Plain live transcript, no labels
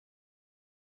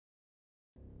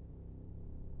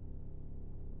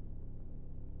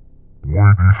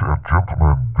Ladies and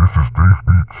gentlemen, this is Dave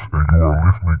Beats and you are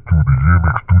listening to the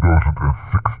Yearmix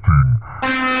 2016.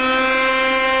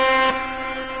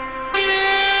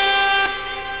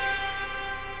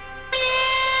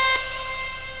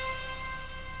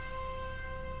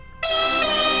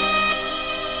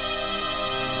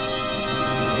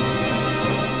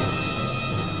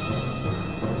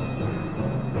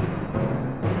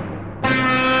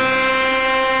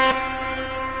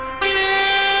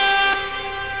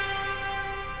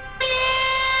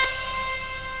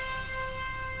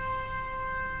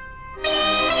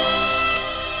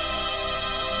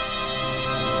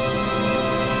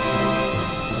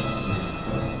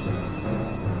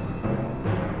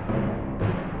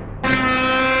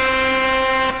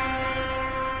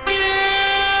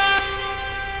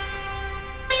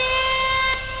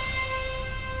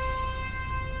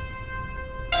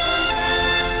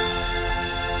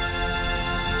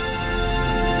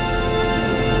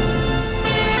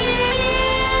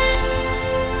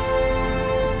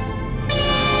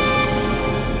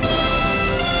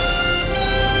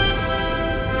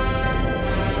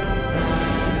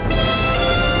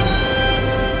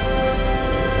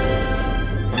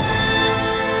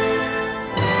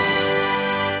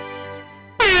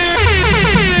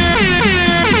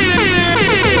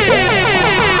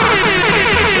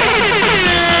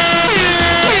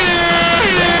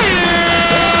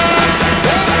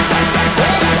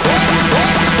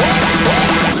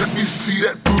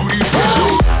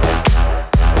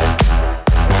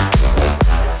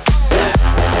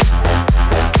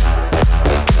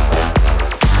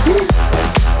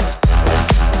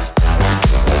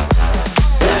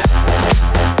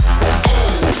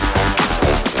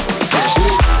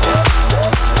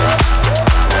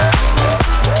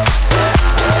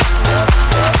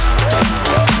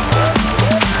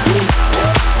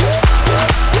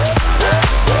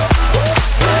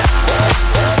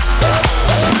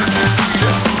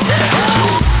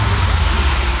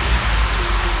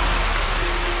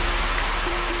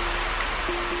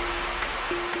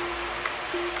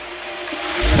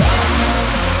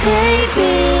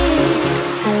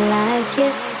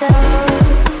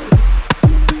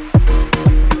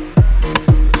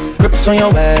 On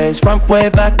your ways, front way,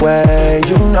 back way.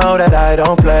 You know that I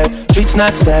don't play. Streets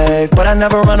not safe, but I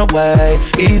never run away,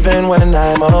 even when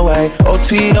I'm away.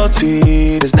 OT,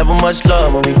 OT, there's never much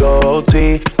love when we go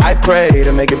OT. I pray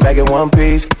to make it back in one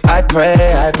piece. I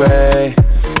pray, I pray.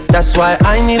 That's why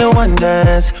I need a one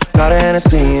dance. Got a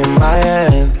Hennessy in my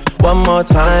hand. One more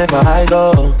time before I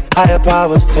go. Higher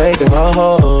powers taking a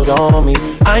hold on me.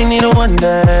 I need a one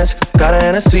dance. Got a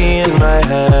Hennessy in my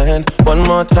hand. One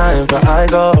more time before I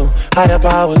go. Higher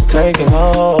powers taking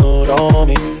a hold on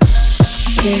me.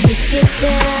 'Cause if you're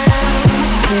down,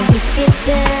 'cause if you're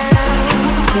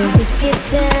down, 'cause if you're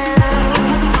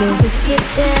down, 'cause if you're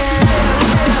down.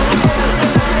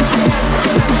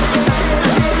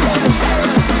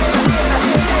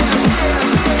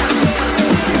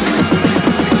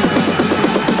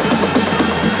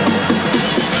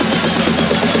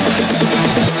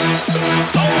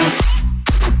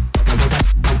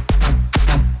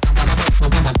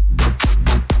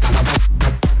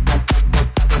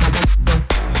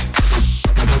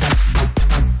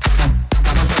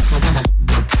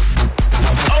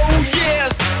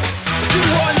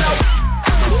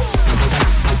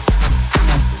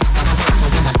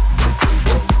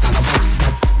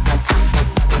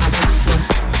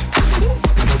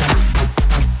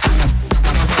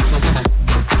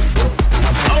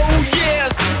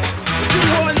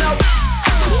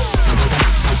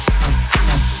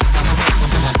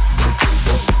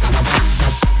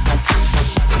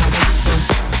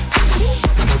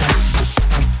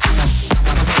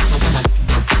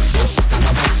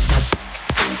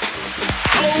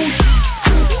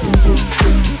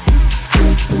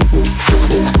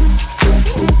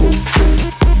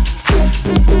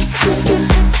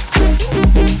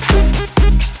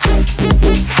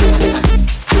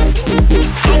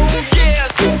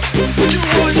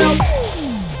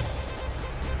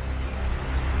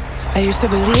 I used to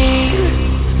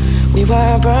believe we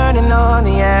were burning on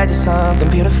the edge of something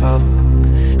beautiful,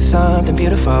 something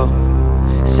beautiful.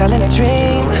 Selling a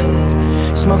dream,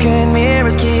 smoking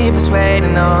mirrors keep us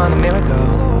waiting on a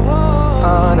miracle,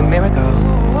 on a miracle.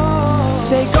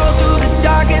 Say go through the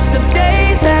darkest of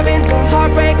days, having to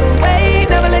heartbreak away.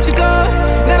 Never let you go,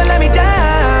 never let me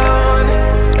down.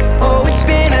 Oh, it's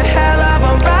been a hell of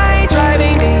a ride,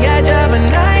 driving the edge of a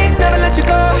knife. Never let you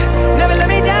go, never let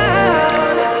me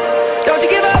down. Don't you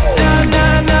give up, nah,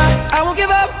 nah, nah. I won't give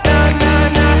up, nah, nah,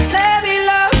 nah. Let me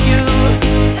love you,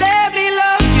 let me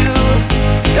love you.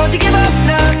 Don't you give up,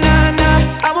 nah, nah, nah.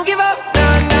 I won't give up,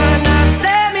 nah, nah, nah.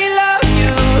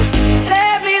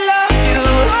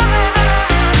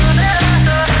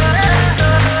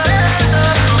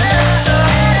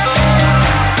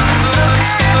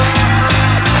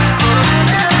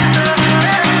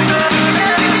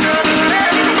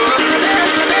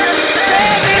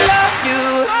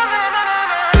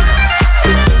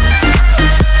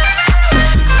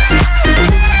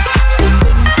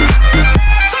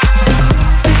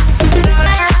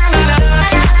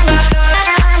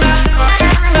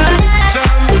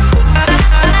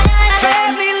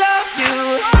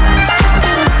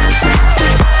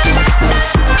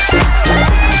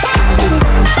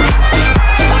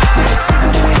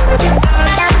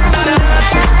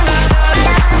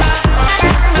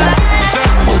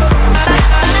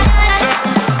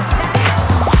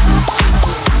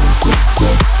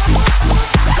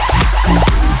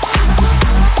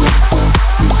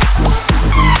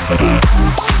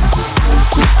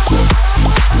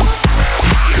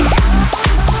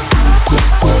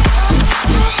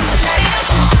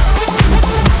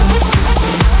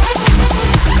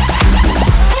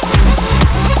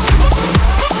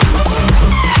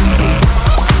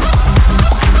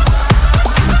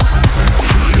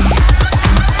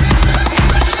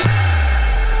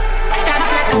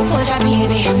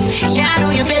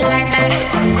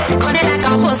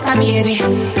 loca, baby.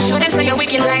 Show them say you're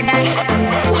wicked like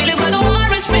that. We live where the war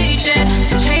is raging,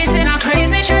 chasing our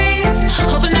crazy dreams,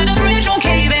 hoping that the bridge won't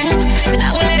cave in.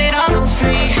 Tonight we'll let it all go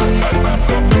free.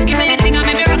 Give me the thing, I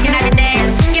made me rockin' at the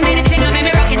dance. Give me the thing, I made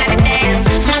me rockin' at the dance.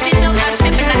 Mash it up, I'm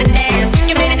stepping at the dance.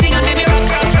 Give me the thing, I made me rock,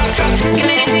 rock, rock, rock. Give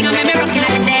me the thing, I made me rockin'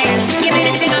 at the dance. Give me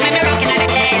the thing, I made me rockin' at the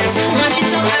dance. Mash it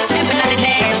up, I'm stepping at the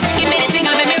dance. Give me the thing,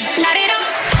 I made me light it up.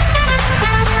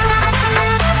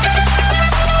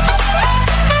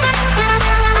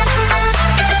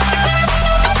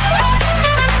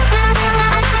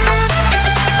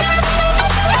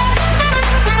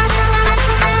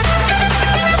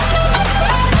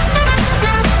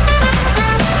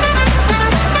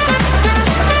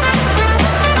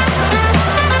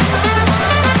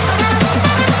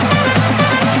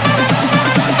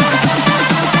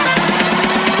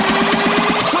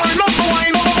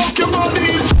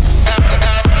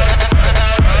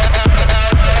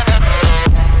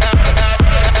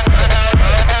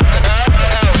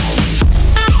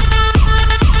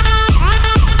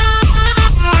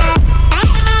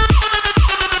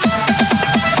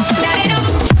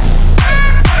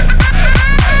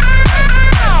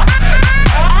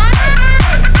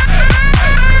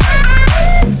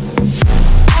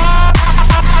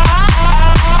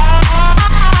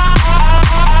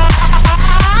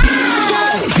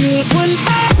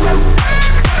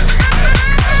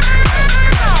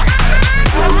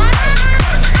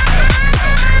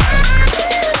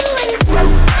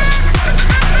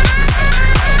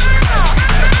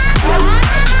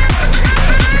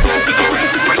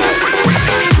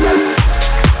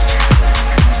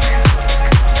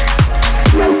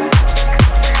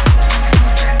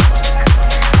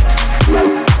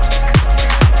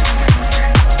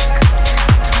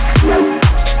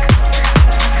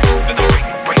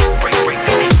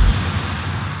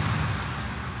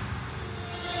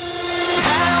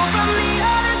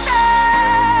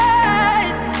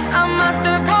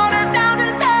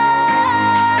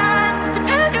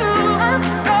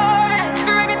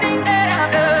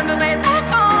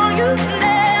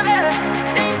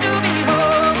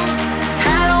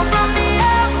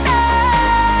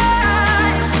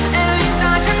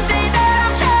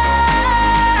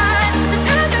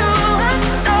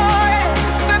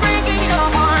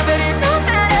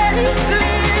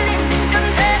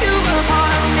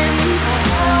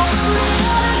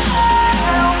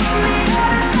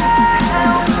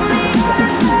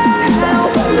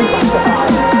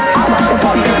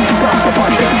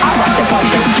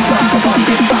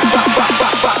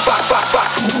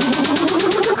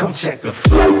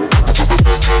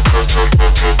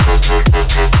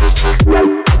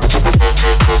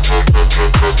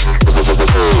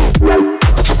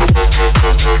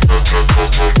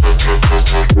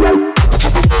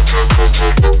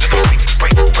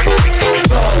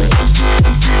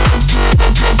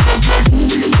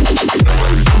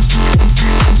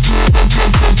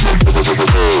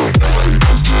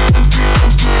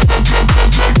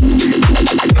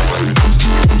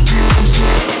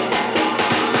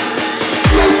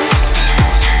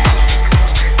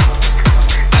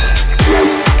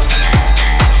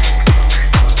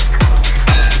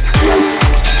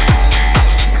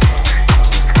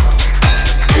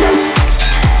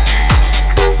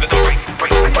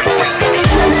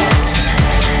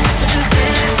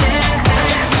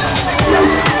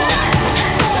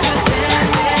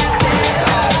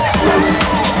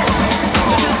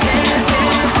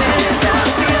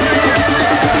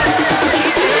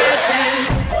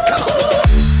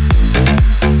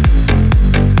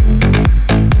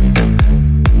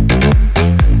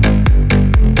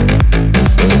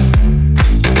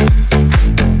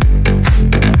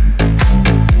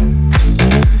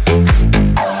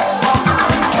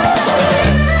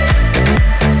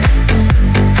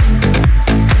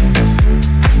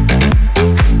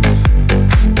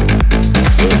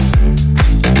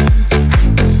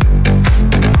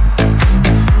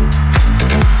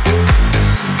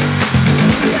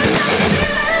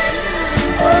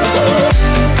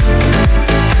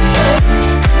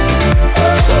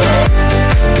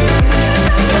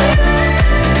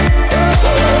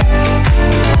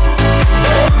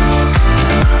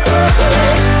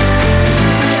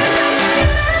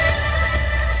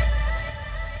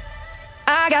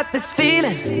 this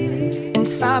feeling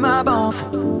inside my bones.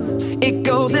 It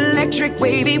goes electric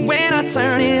wavy when I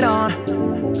turn it on.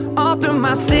 All through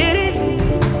my city,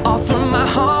 all through my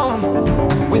home.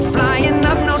 We're flying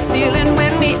up, no ceiling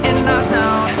when we in our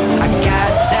zone. I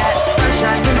got that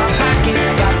sunshine in my pocket,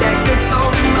 got that good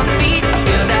soul in my beat. I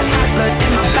feel that hot blood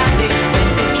in my body when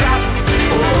it drops.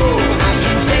 Ooh, I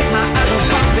can't take my eyes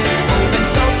off of it. Moving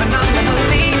so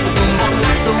phenomenally, come on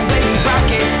like the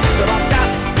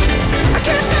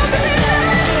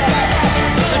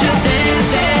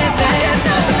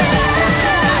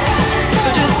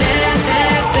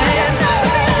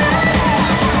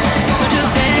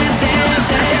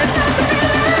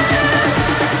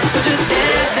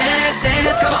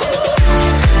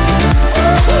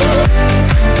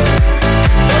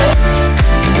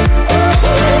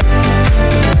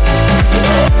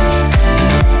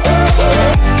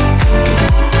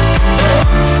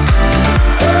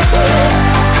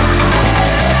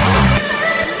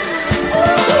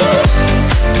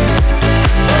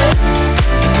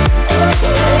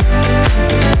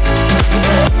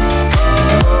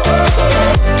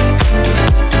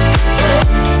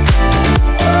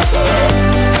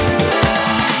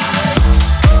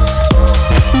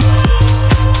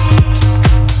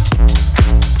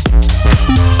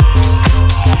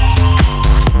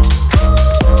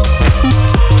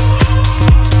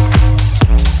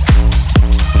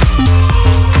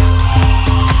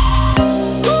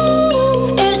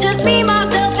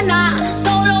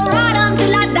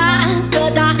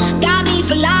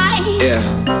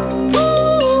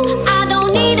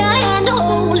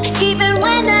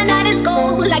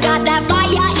got that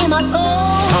fire in my soul.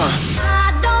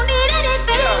 I don't need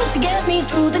anything to get me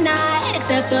through the night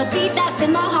except the beat that's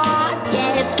in my heart.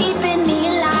 Yeah, it's keeping me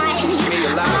alive.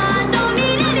 I don't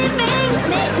need anything to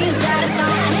make me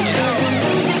satisfied. 'Cause the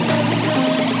music does me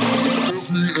good and it gets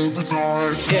me every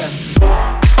time. Yeah.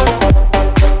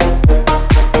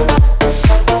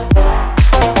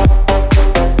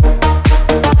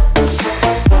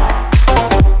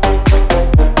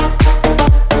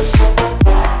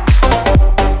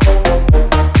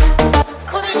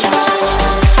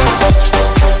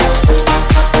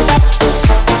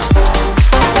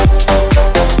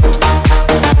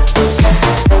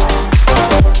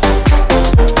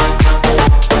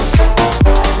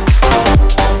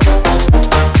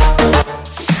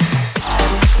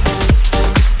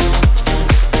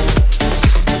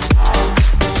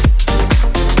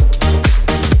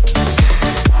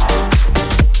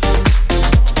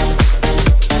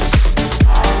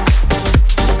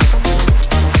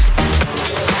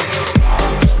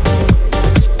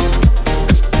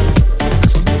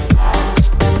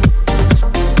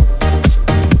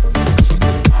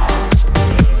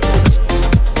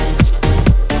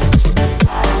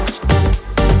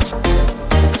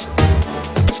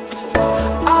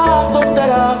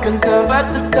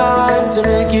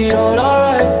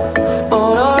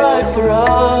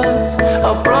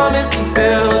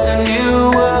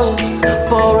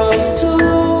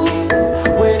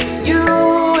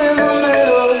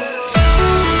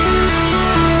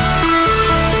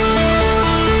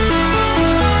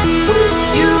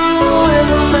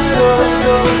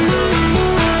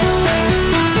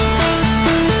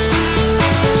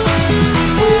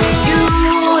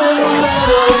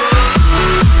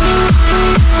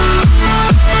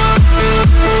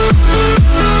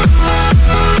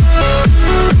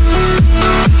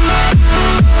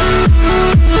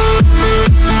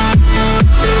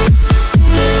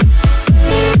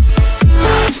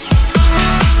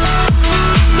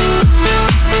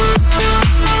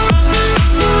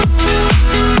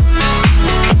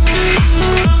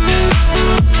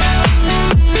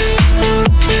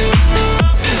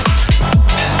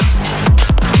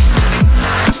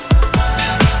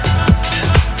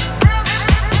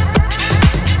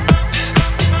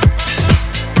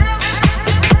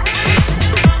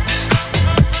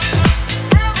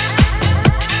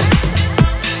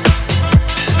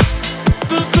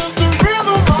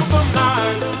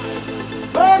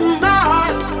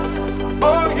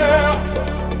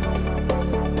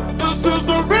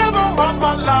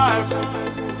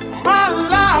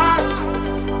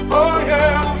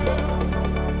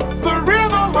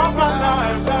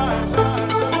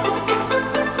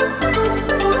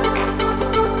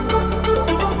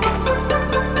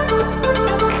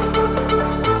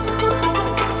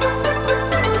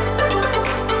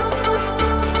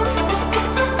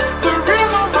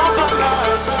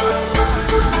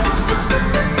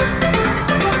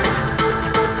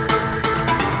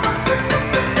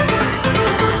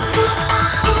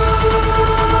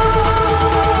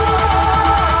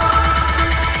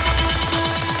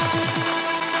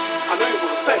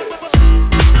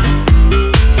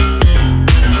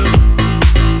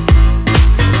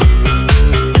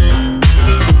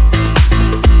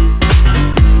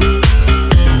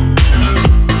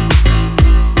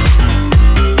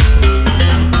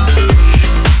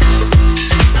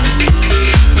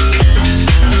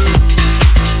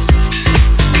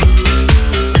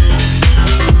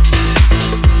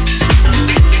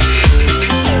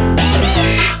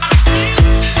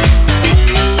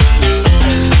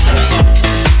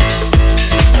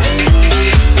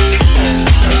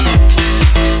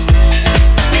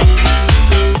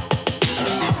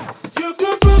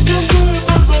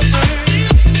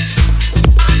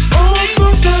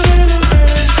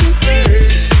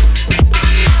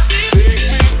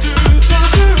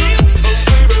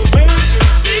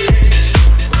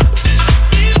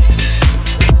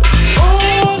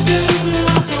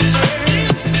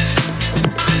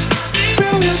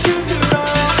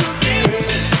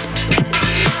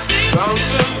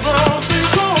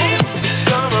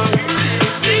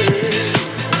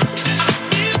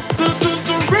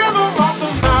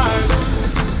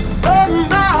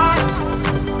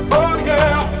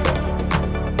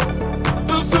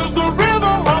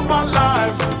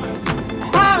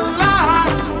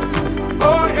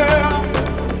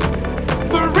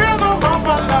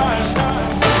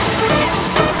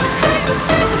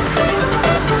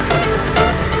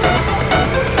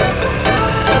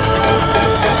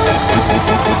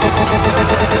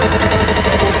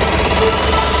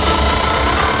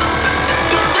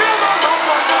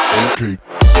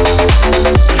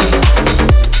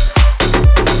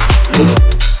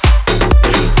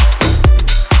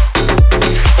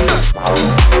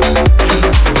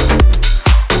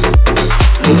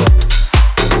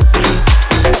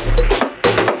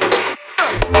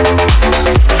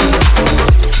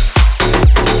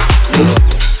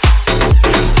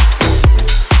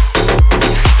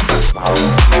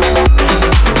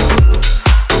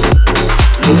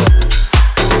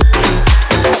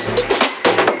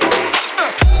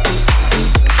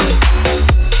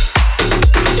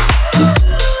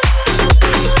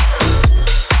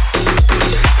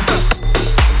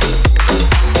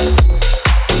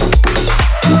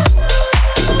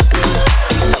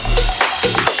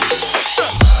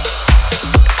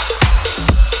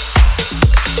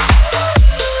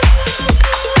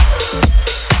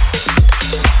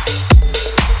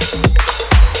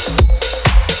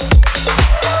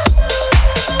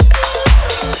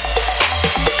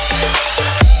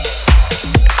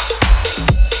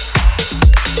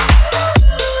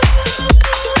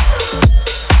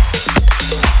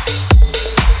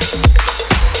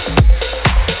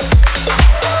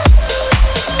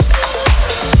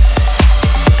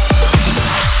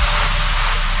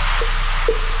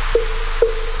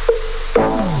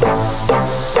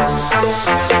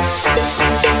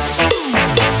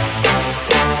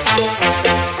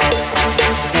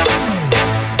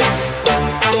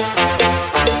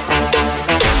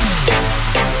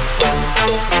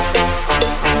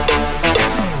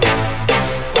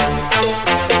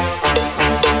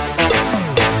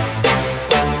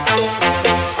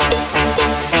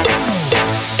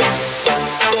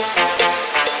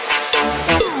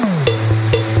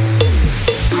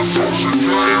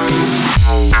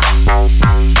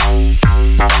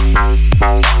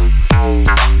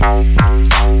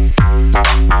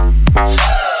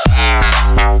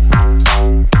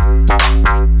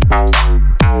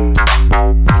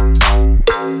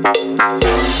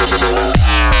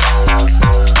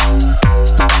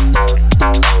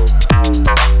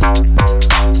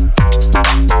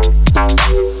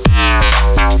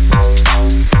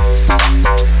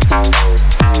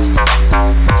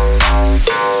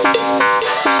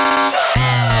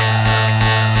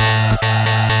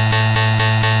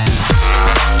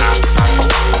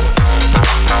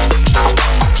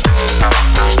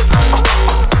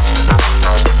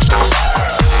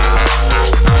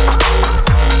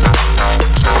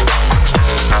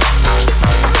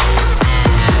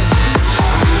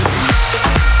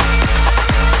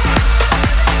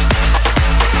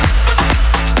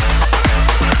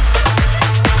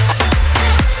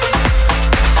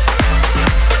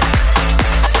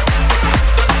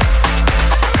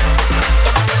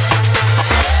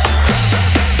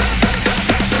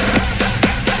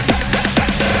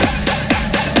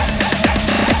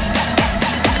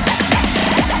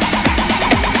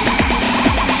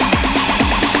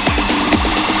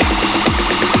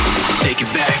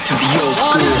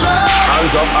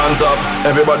 hands up.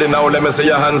 Everybody now, let me see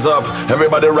your hands up.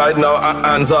 Everybody right now,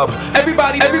 hands up.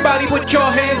 Everybody put your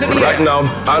hands in the air. Right now,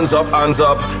 hands up, hands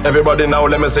up. Everybody now,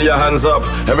 let me see your hands up.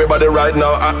 Everybody right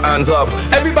now, hands up.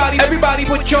 Everybody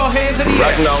put your hands in the air.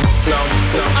 Right now, now.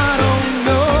 I don't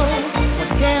know,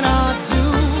 what can I do?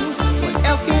 What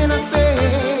else can I say?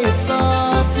 It's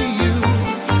up to you.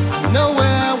 I know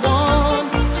where I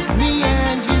want, just me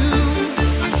and you.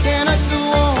 I cannot go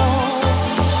on.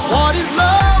 What is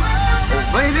love?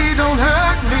 Oh, baby, don't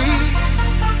hurt me.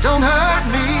 Don't hurt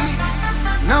me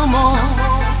no more.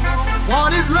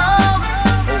 What is love?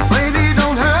 Oh, baby,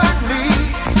 don't hurt me.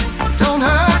 Don't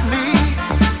hurt me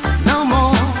no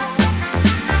more.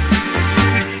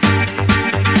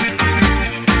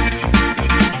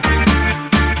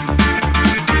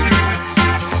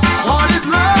 What is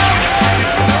love?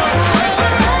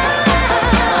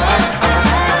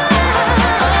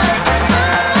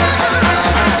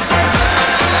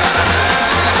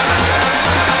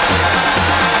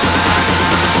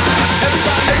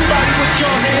 Everybody put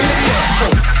your hands in the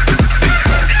air.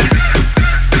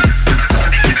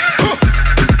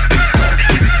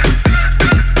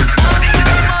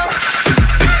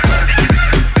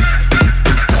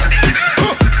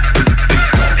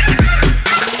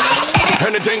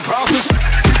 Anything crosses.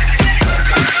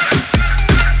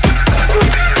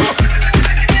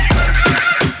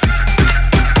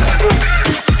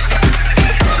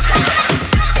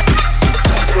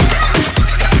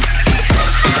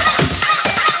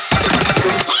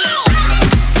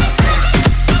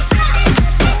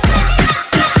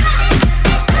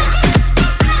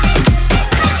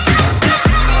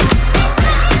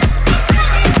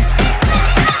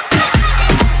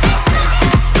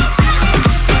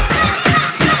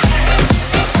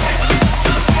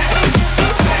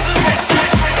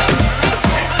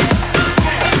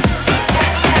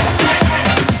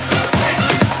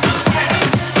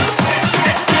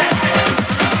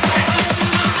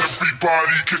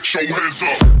 Everybody get your hands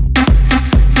up.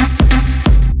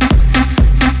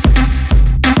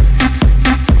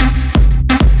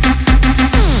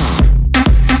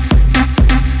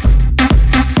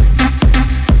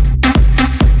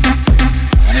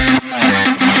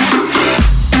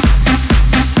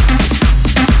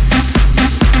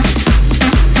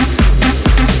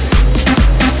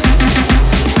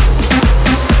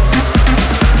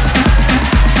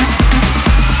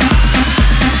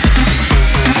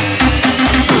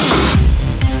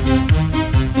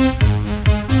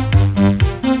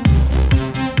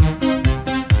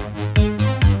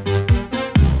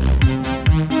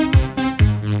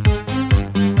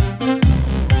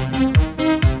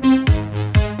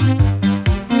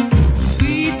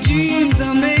 Sweet dreams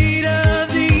are made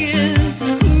of these.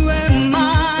 Who am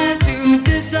I to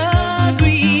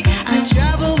disagree? I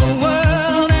travel the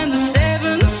world and the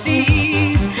seven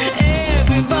seas.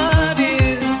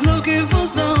 Everybody's looking for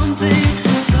something.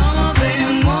 Some of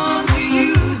them want to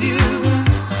use you.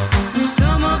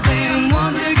 Some of them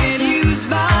want to get used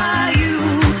by you.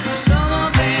 Some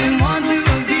of them want to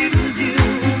abuse you.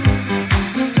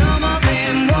 Some of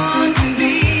them want to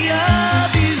be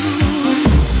abused.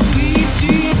 Sweet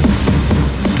dreams,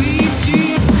 sweet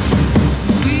dreams,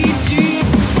 sweet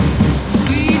dreams,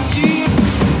 sweet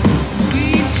dreams,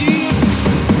 sweet dreams,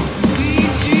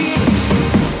 sweet dreams,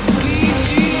 sweet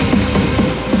dreams,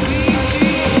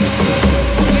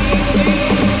 sweet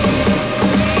dreams,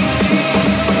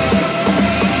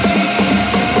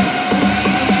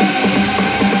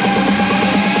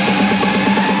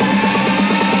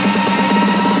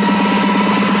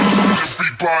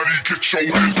 Everybody get your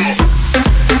hands up.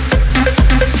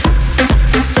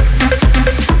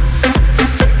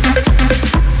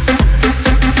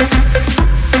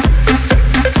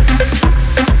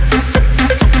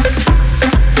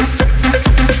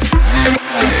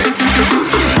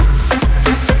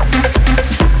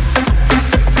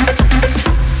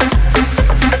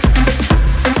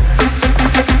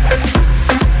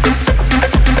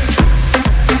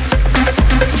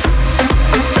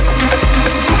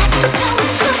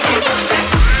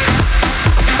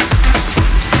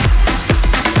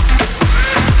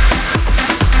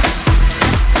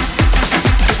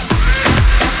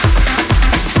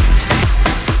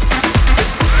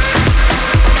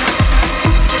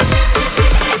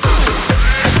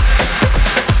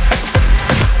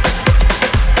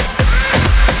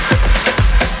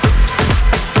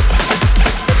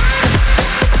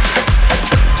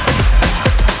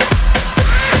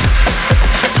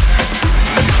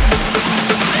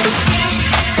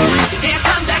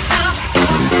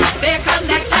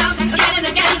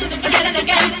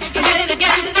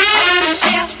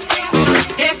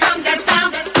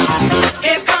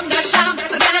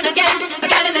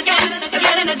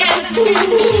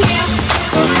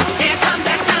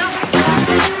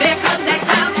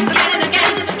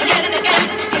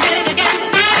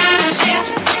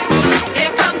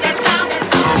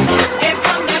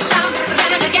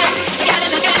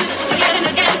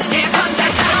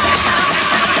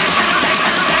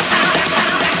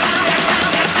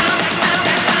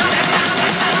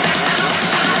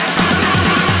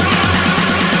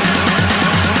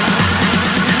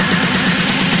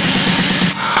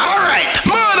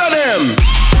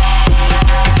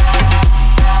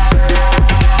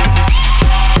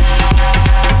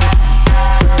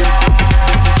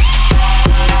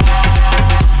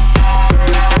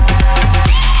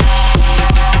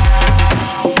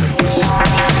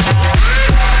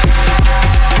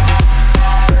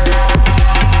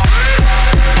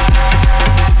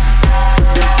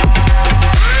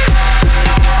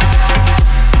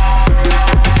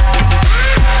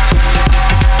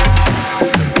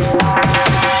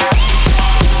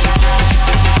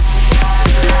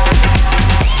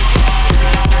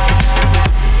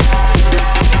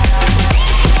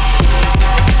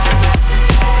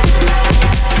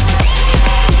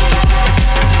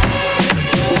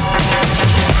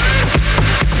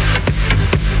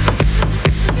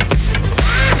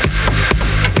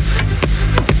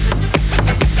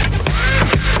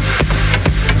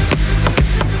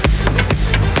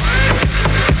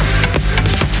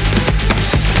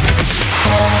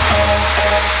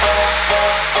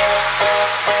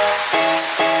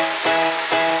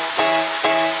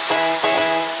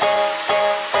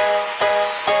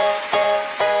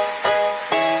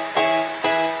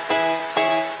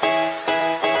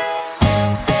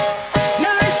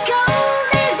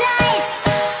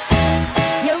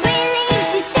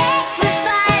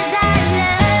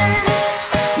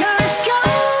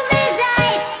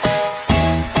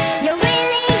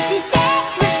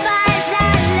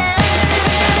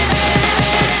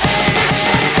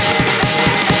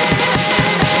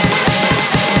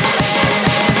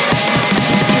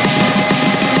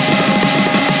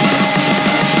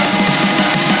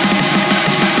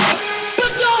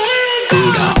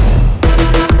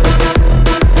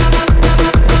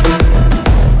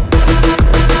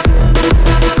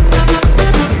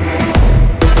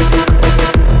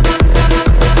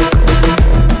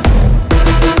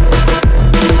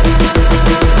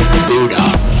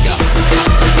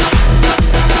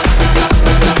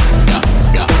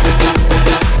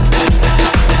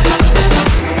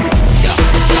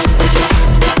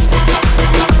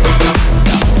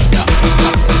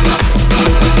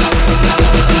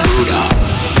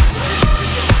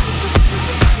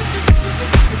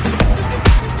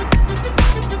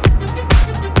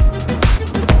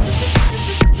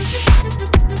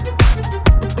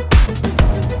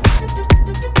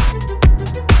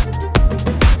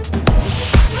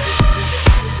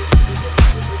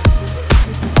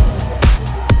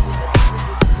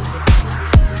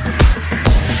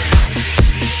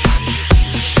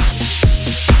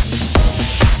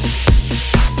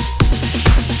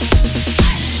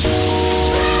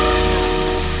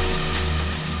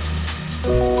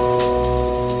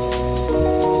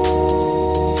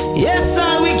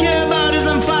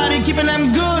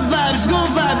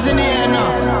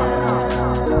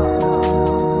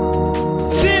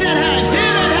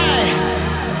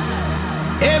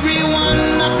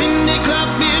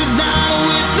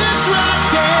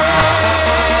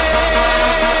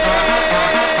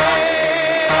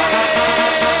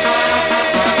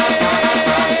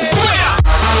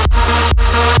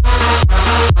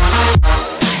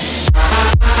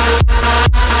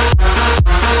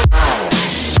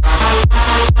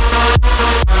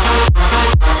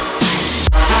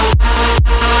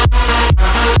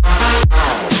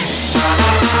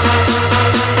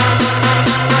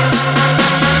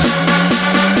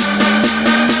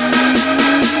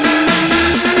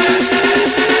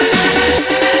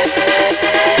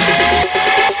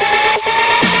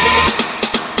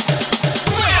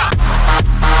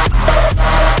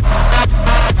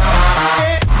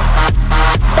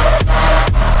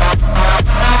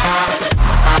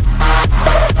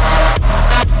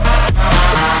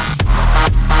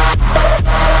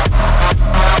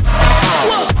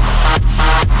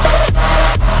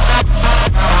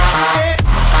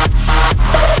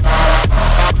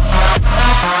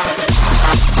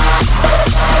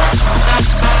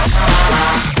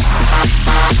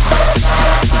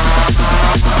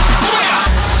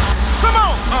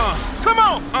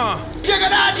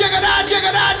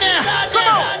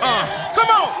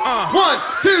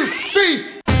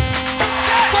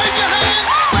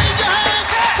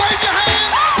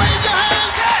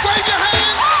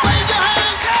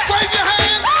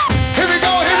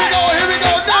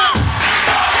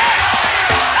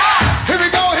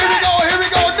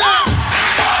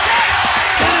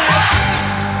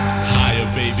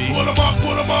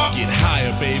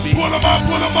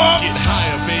 up. Get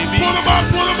higher, baby. Pull them up,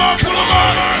 pull them up, pull them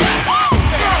up.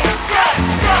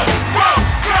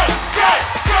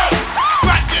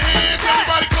 Clap your hands,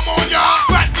 everybody, come on, y'all.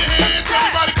 Clap your hands,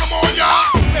 everybody, come on, y'all.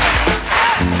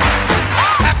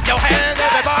 Clap your hands,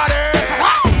 everybody.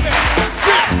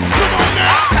 Come on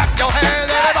now. Clap your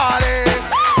hands, everybody.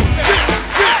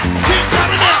 Keep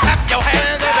clapping now. Clap your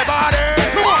hands, everybody.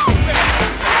 Come on.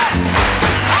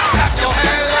 Clap your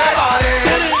hands, everybody.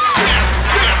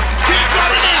 Keep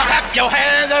clapping now. Clap your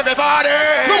hands, everybody.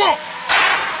 Come on.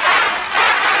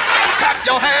 Clap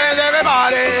your hands,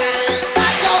 everybody.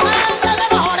 Go,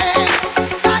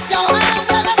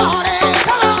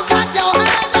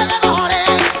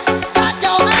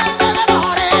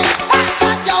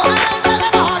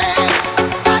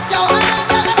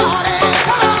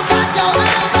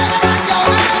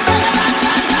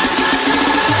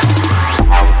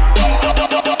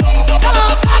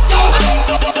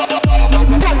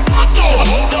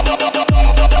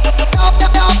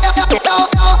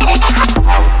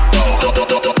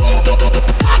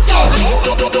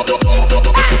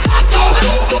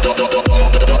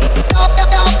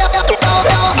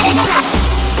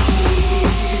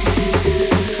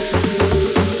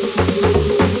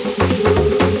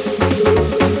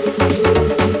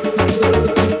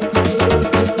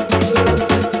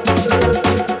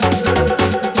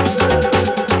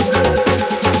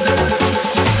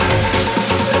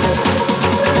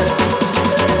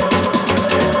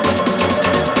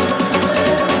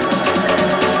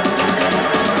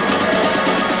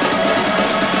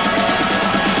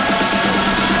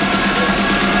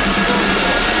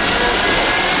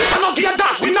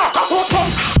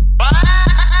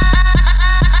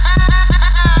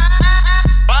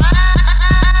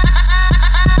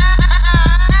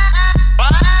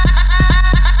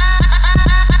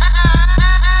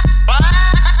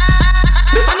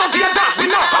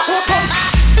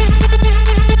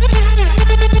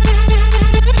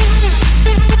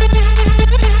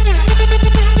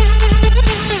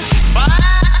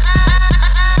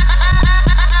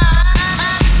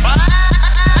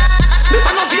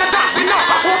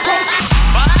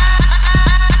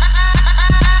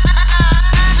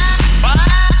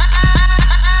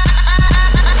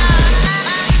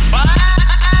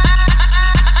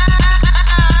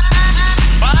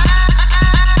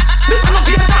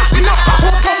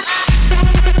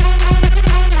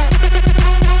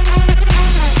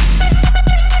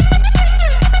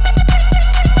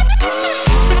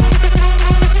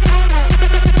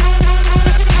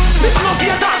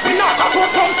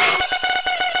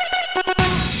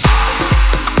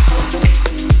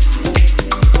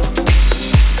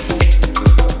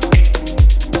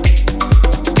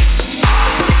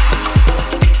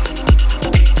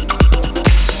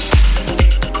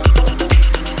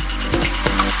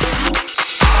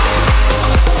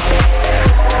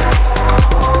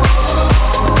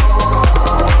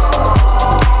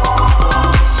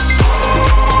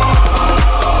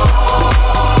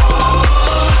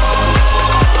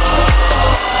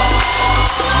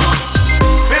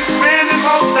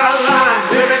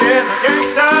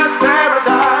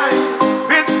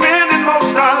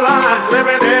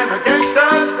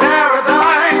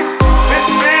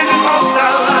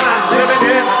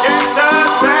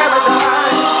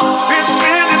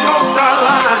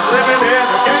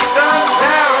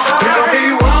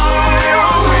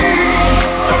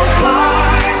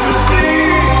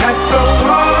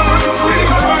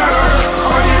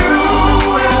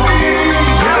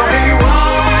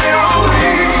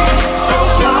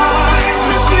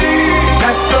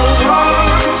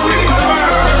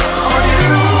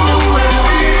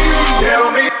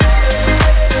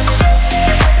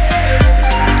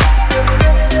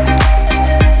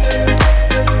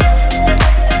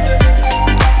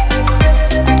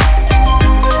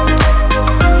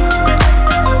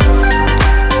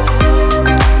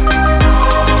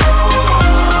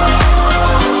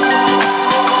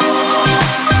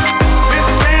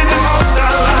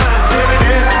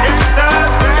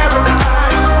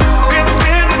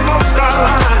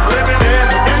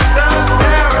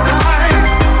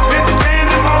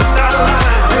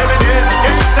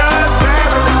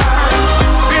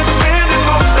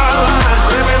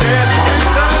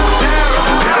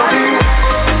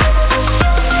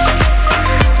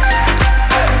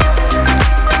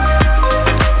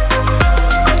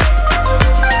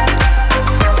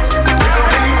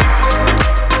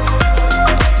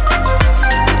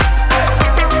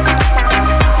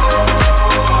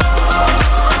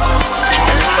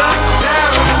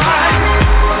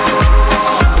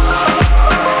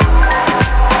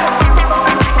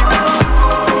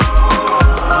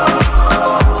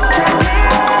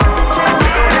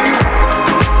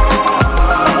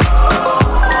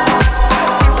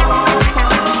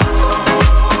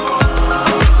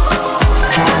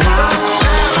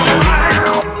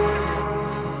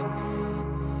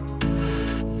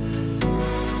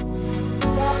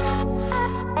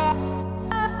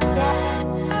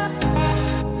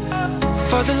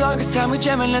 For the longest time we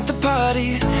jamming at the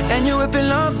party, and you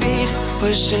whipping on beat,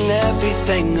 pushing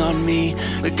everything on me.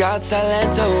 We got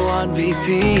Silento on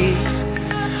repeat.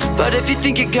 But if you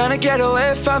think you're gonna get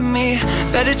away from me,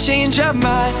 better change your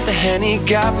mind. The Henny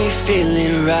got me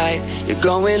feeling right. You're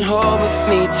going home with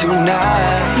me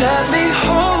tonight. Let me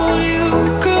hold you,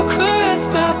 girl, caress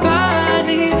my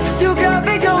body. You got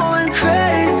me going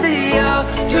crazy, oh.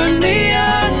 Turn me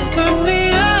on, turn me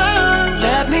on.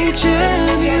 Let me jam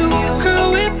you,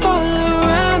 girl, whip all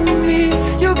around me.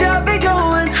 You got me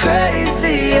going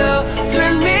crazy, oh.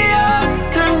 Turn me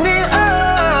on, turn me on.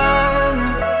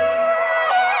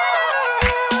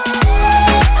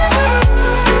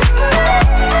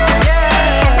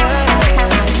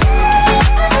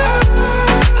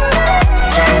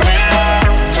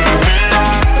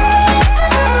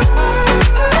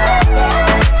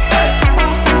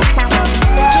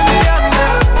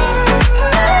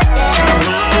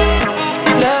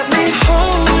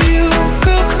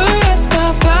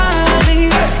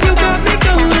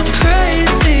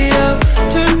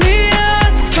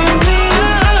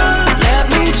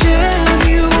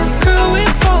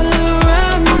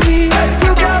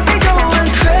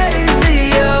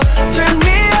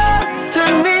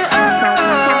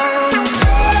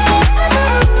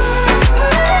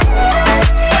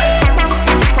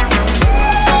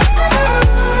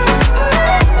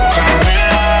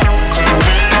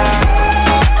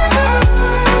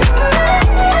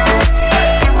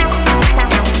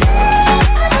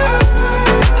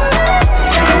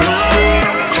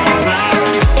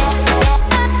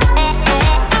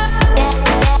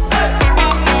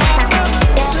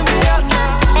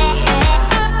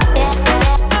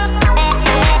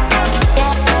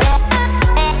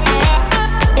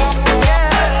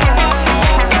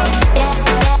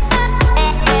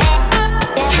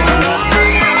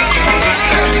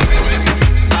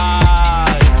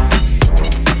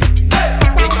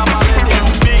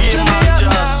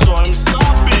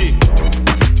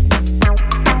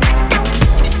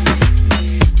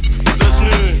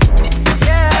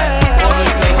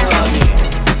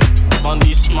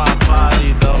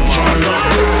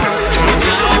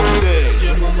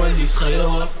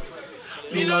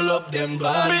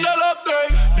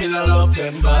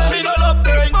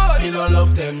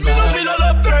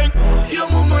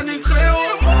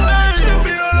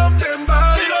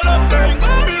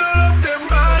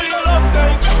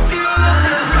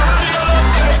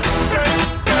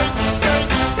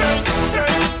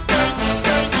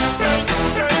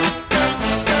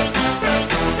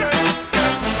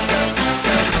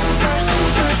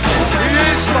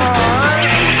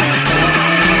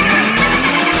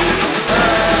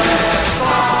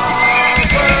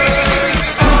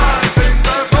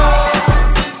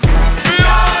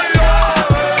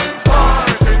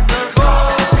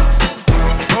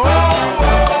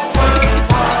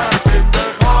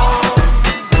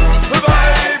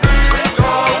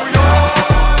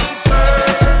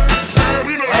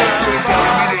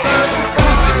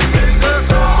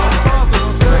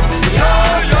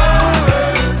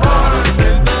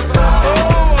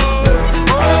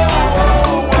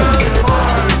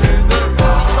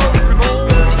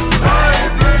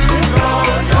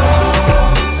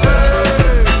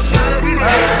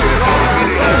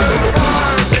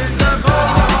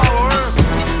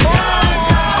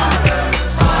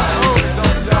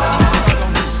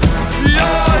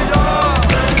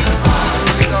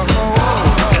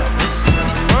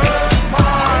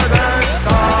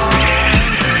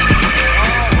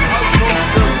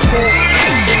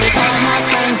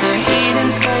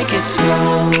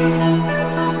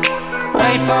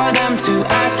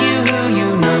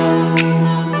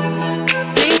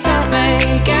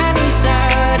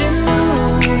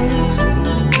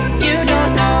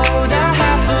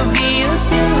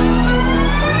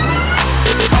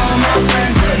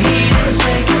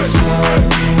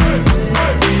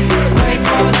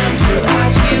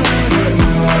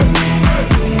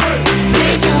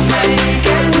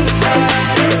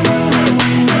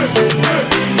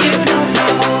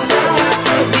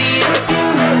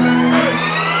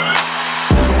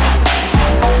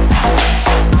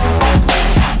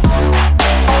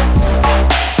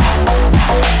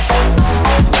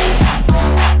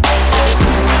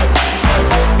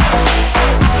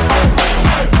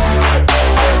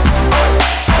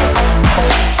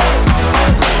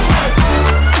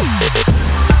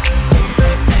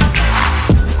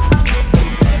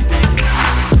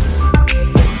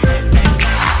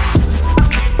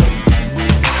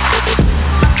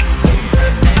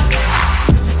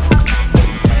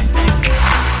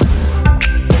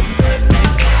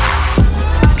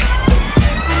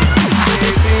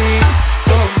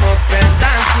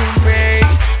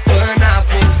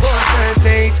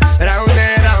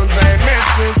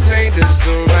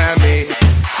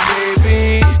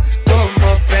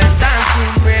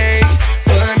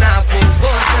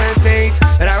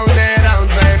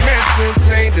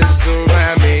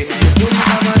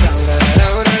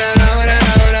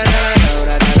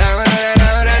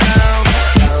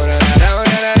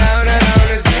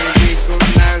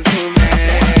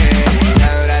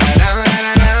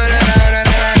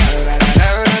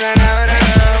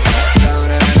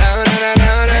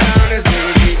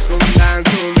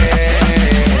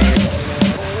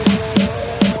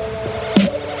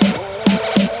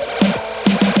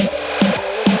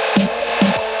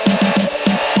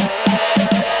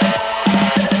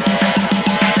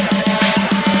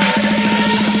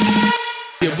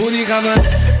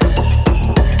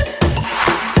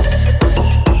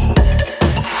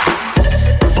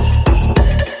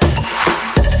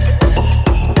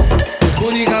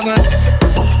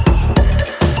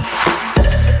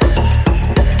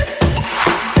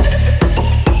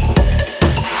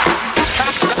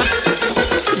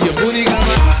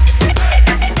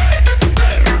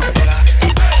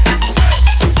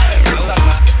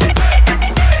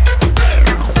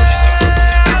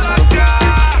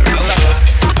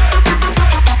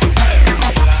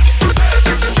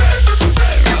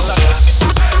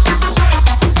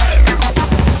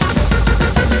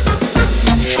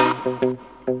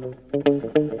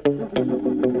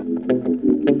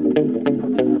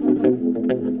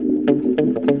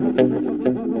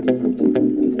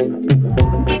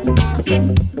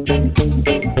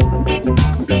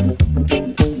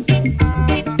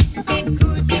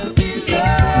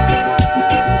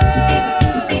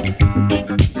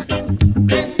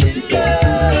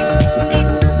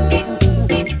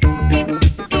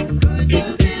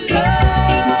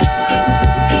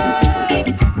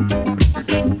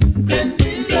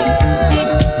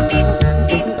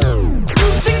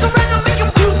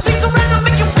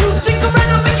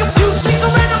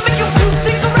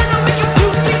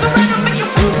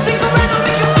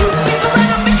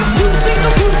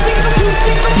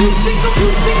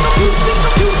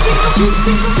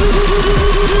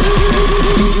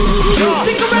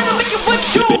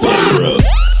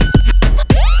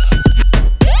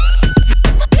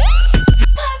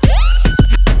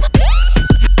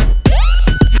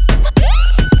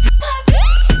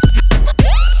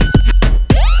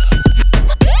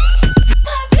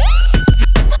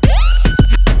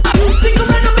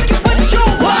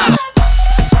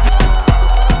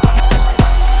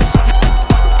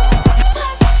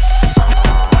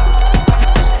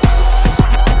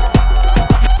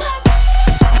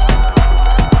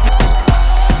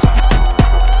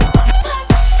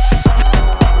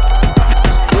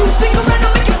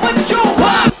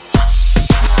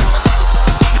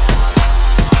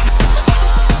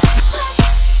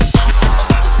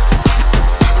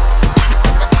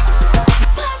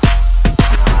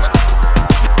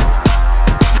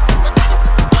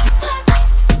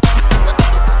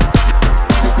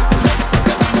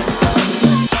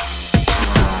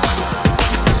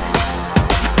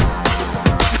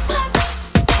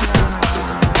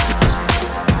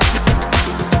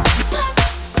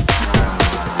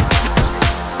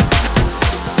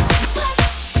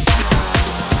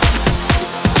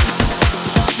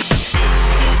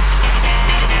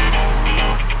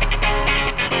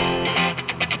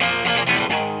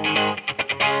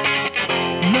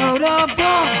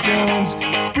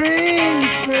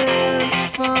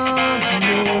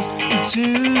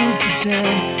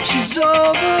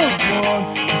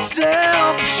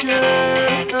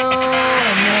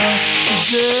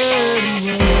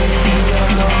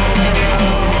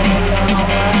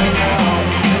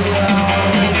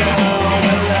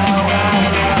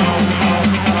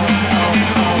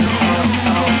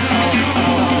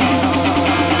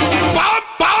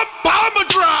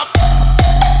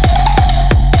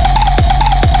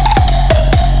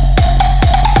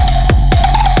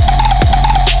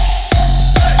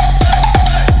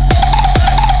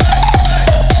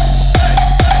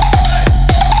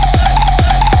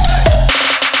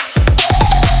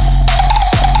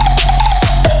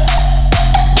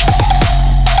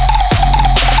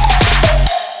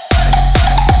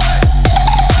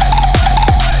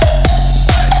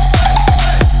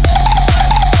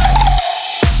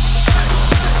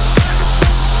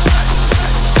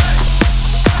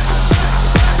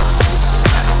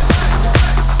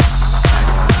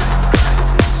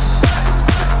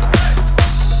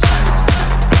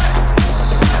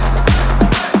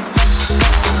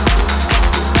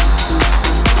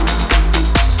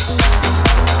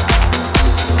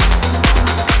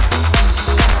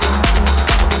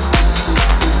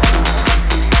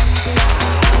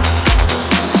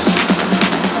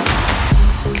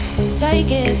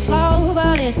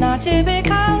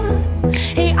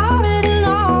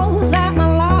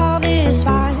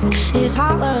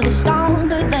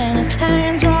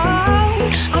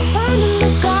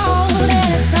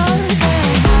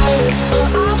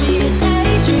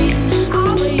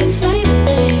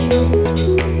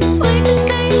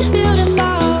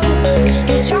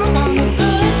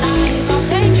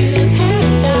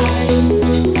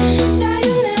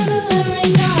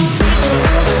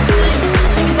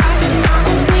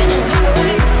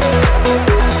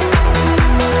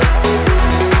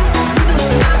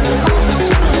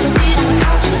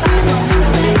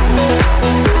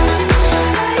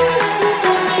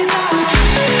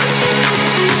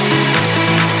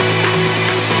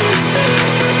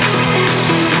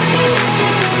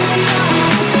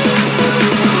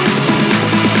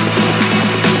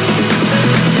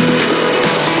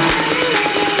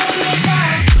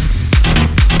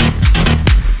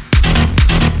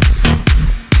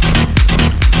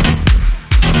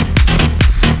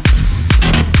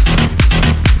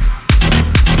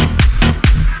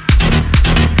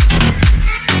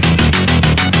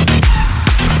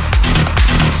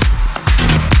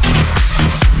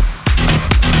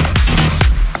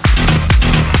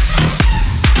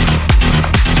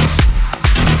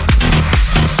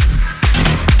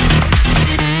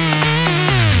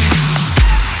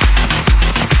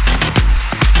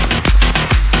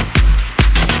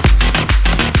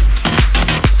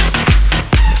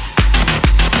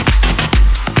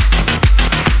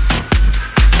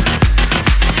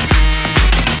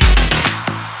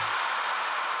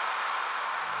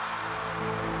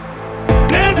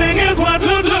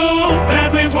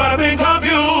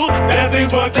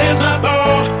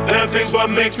 what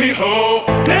makes me whole.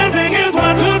 Dancing is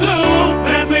what to do.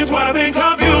 Dancing's what I think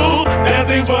of you.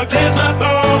 Dancing's what clears my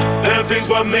soul. Dancing's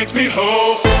what makes me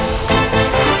whole.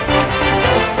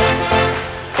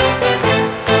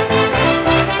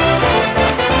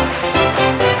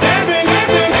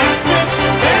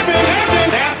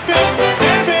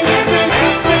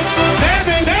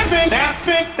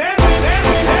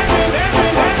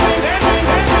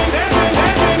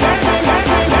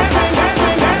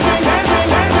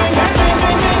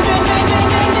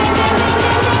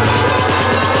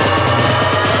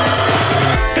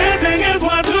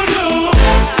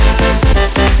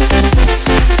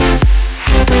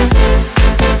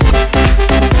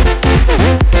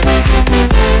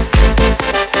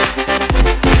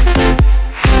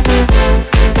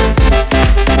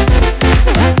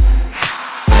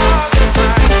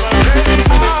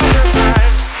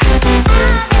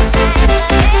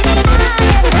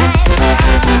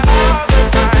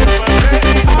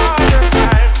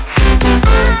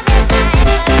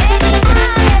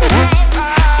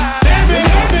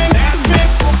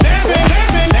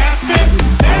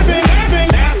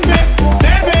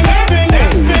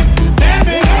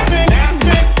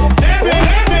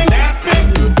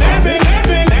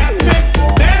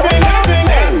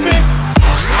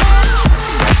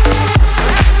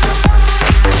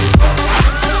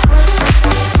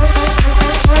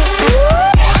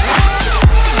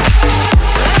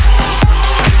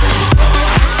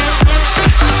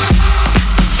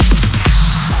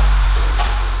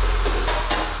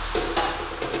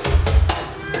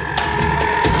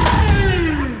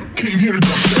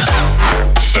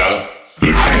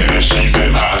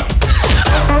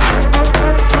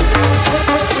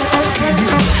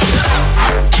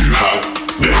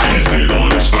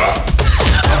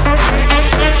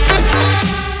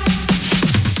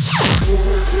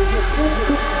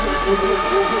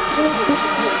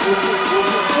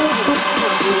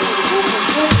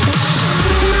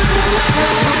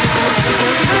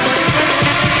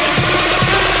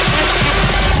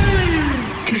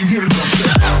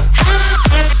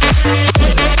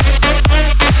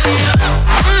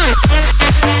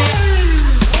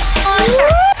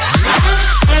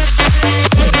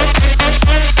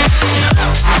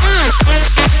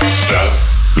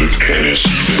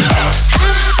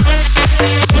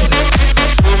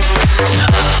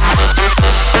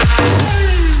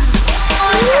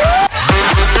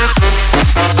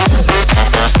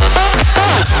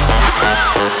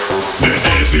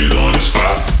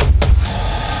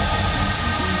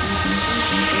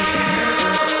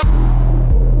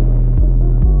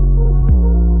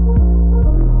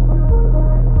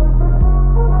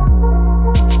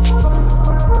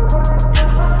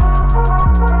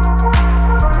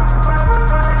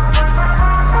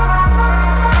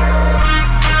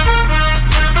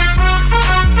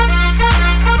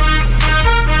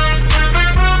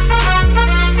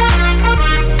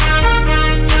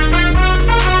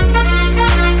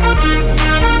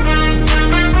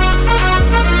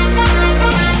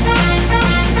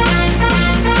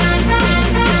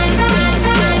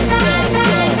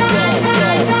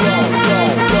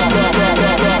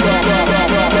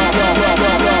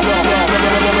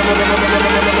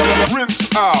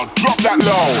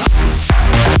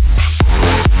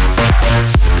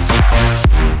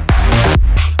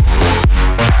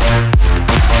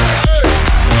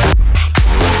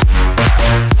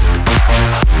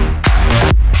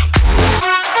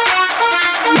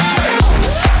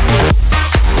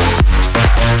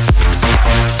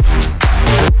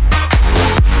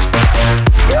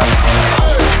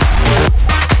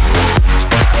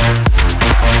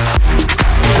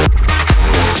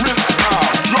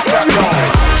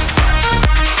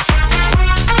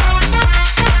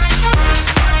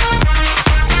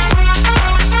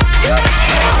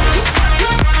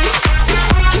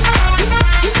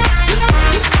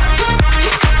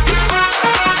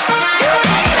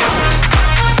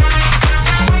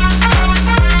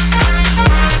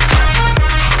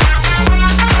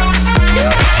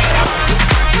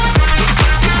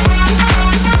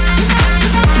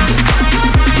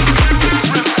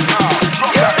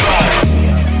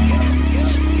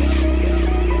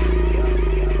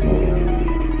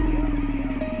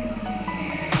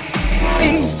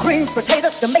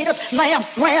 lamb,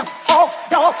 ram, hogs,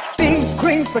 dogs, beans,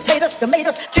 greens, potatoes,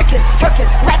 tomatoes, chickens, turkeys,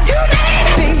 rats,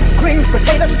 beans, greens,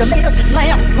 potatoes, tomatoes,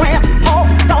 lamb, ram,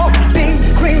 hogs, dogs, beans,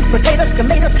 greens, potatoes,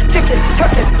 tomatoes, chickens,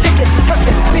 turkeys,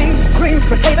 beans, greens,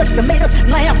 potatoes, tomatoes,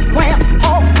 lamb, ram,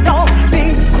 hogs, dogs,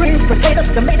 beans, greens, potatoes,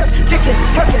 tomatoes, chickens,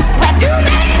 turkeys, rats,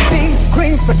 beans,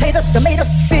 greens, potatoes, tomatoes,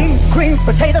 beans, greens,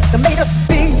 potatoes, tomatoes,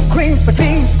 beans, greens,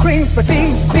 beans, greens,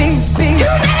 beans, beans,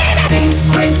 beans,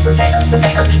 greens, potatoes,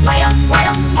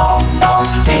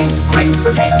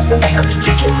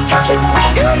 chicken, turkey,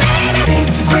 lamb,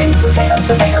 beans, greens, potatoes,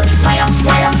 tomatoes,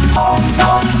 lamb, hog,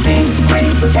 dog, beans,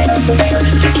 greens, potatoes,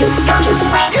 chicken, turkey,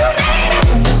 lamb.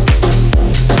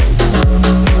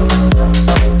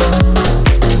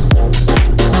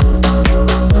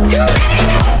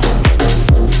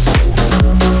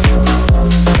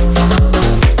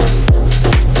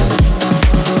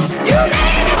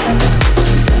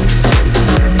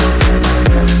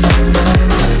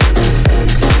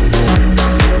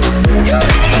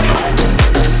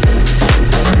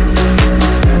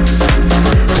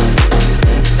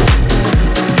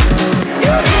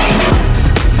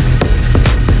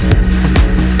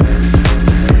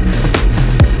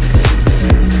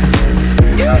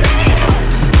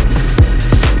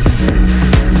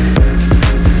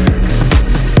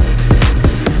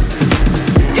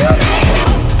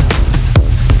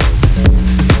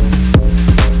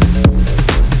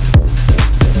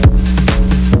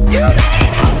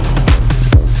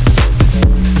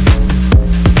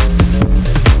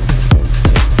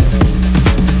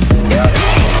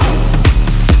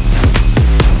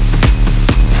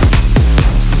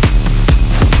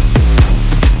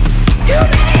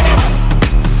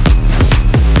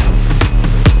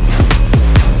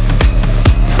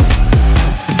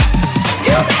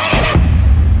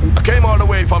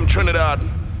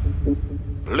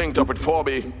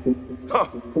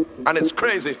 And it's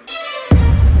crazy.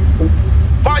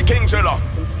 Vikings Hilla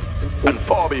and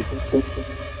 4B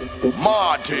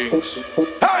Martins.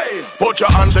 Hey! Put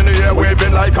your hands in the air,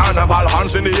 waving like carnival.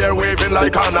 Hands in the air, waving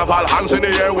like carnival. Hands in the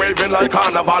air, waving like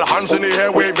carnival. Hands in the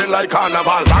air, waving like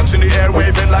carnival. Rags in the air,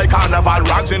 waving like carnival.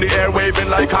 Rags in the air, waving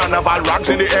like carnival. Rags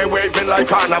in the air, waving like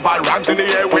carnival. Rags in the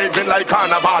air, waving like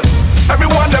carnival.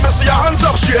 Everyone, let me see your hands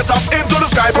up, straight up into the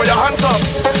sky, put your hands up.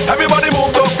 Everybody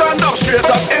move, don't stand up, straight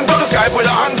up into the sky, put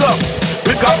your hands up.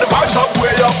 We got the vibes up,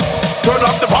 way up. Turn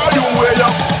up the volume, way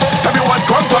up. Everyone,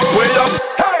 come up, way up.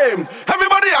 Hey,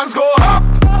 everybody, hands go up.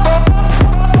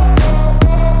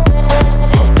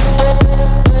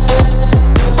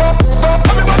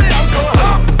 Everybody, hands go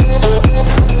up.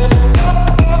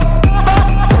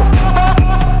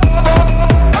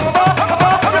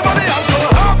 Everybody, hands go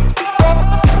up.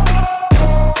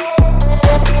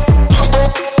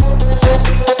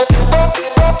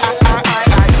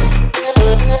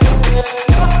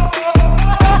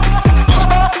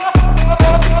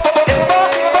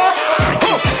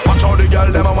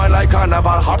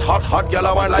 Carnival, hot, girl,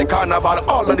 I want like carnival.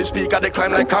 All of the speaker, they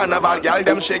climb like carnival. Girl,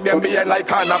 them shake them behind like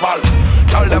carnival.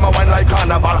 Girl, them a wine like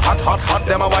carnival. Hot,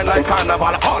 them a wine like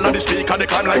carnival. All of the speaker, they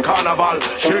climb like carnival.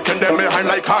 Shaking them behind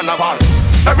like carnival.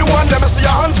 Everyone, let me see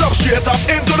your hands up, straight up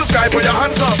into the sky, put your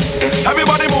hands up.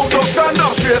 Everybody move, don't stand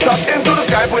up, straight up into the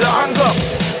sky, put your hands up.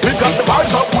 We got the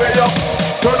vibes up, way up.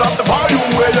 Turn up the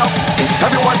volume, way up.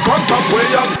 Everyone, come up, way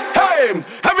up. Hey,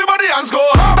 everybody, hands go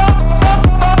up.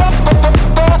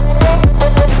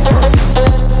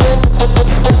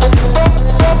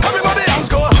 Everybody else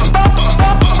go.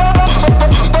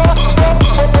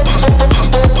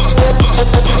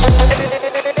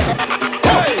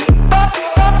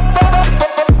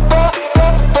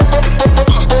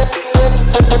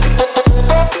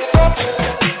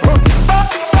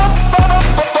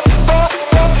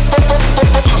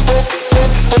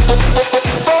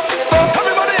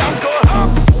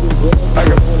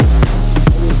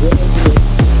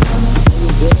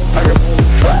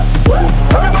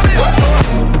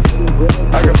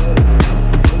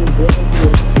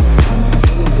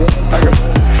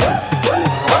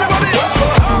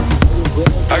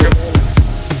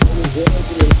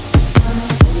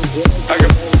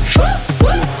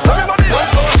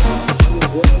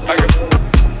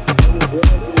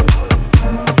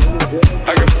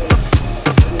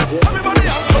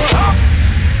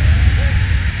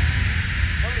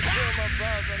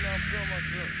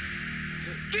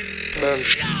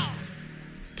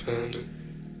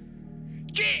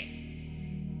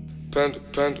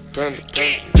 Panda.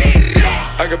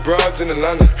 I got broads in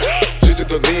Atlanta, just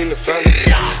to lean the family.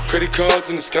 Credit cards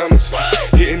in the scammers,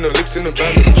 hitting the licks in the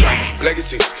van.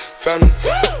 Legacies, found them,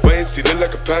 wait and see, look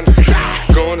like a panda.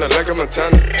 Going out like a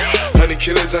Montana, honey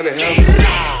killers on the helmets.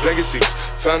 Legacies,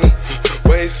 found them,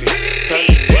 wait and see,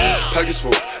 panda. Pockets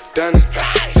full, dining,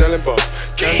 selling ball,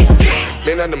 candy.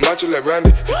 Man on the macho like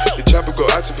Randy, the chopper go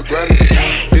out to for granted.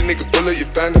 Big nigga bullet, you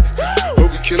bandit.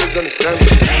 Hope you killers understand it.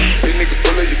 Big nigga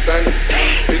bullet, you bandit.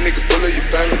 Big nigga bullet, you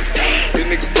bandit. Big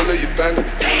nigga bullet, you bandit.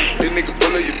 Big nigga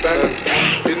bullet, you bandit.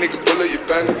 Big nigga bullet, you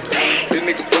bandit. Big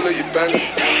nigga bullet, you bandit.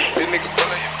 Big nigga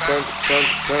bullet, you bandit.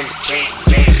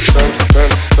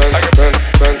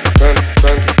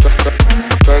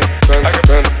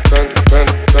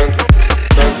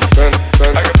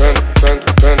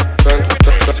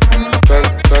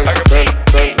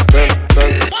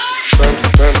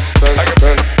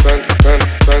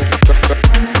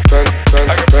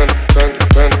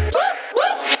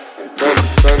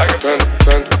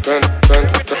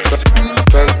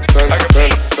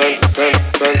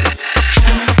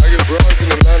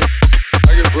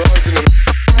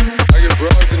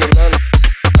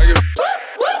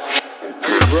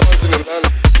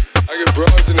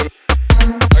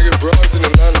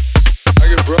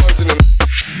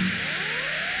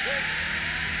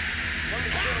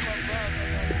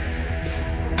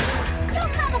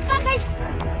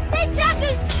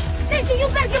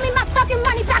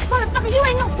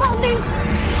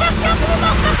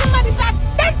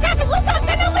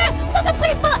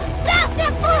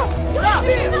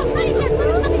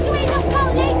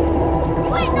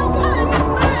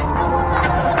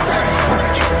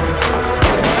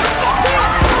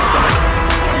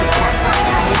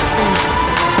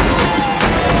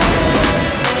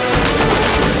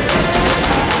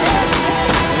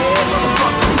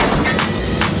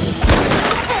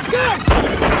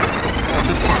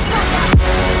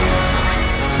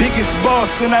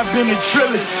 boss and I've been a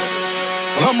trillist.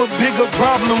 I'm a bigger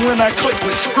problem when I click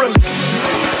with Skrillex.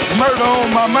 Murder on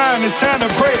my mind, it's time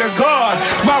to pray to God.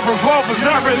 My revolver's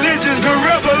not religious, the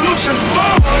revolution's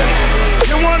born.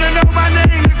 You wanna know my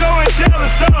name, to go and tell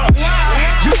us all.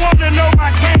 You wanna know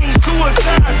my gang,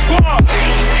 Suicide Squad.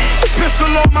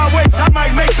 Pistol on my waist, I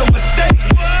might make a mistake.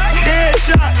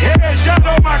 Headshot,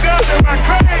 oh my God, am I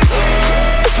crazy?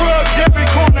 Drugs every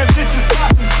corner, this is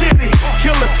Gotham City.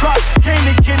 Killer truck, came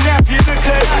to kidnap you to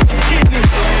cut out your kidney.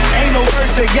 Ain't no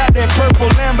verse, they got that purple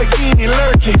Lamborghini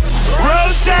lurking.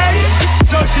 Rose,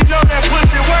 so she know that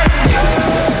pussy working.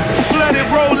 Flooded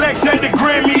Rolex at the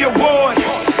Grammy Awards.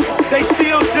 They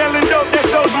still selling dope, that's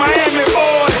those Miami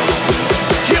boys.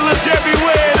 Killers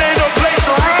everywhere, it ain't no place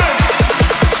to run.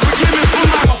 Forgive me for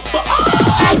my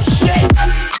oh shit.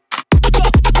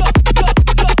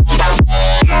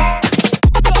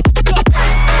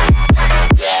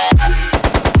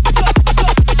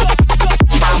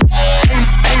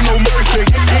 Ain't no mercy,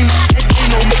 ain't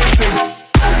no mercy.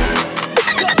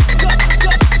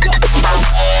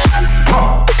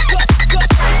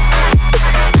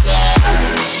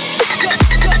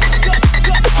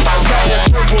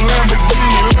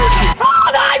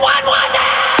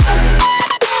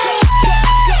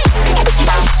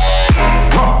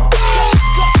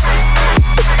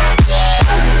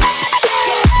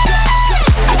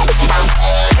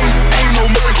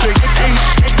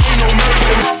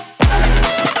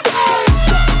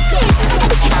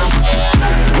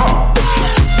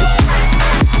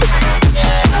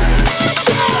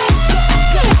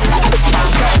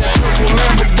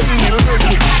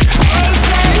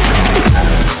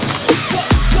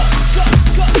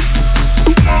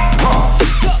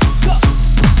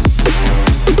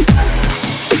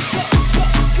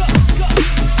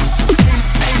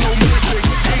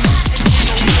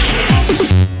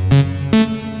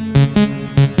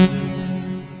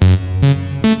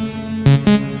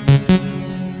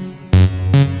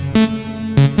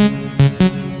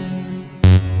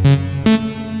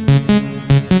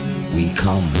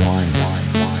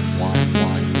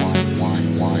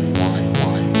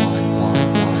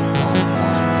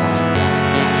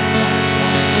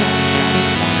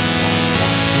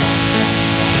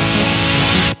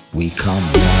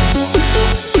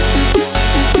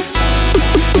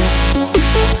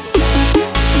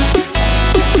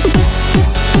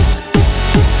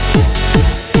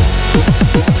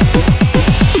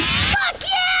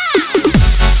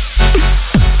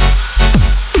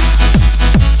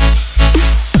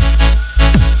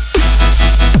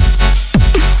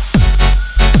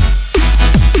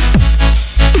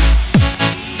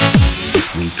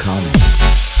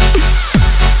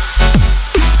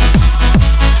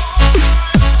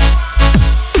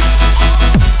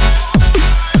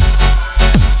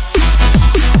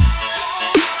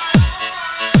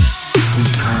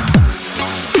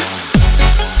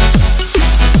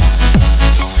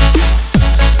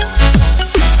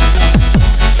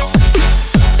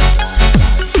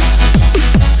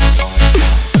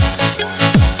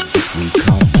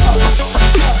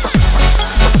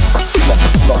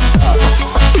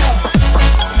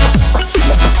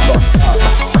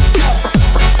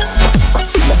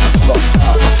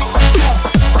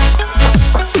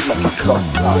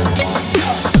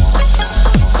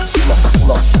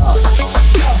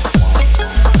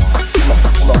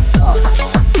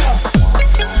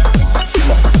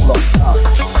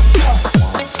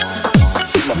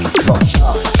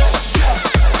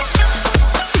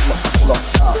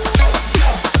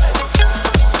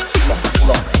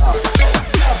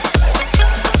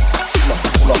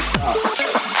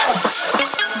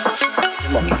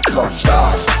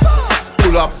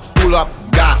 Pull up,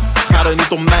 gas. Gaat het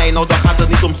niet om mij, nou dan gaat het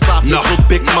niet om saaf. Je voelt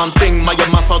big man ting, maar je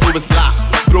massa doe is laag.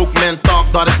 Broke man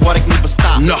talk, dat is wat ik niet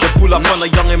versta. Je pull up van een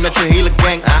jongen met je hele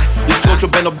gang. Je sloot je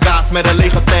bent op gas met een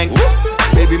lege tank.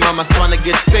 Baby mama's tryna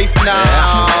get safe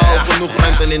now. Genoeg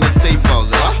ruimte in de safe house.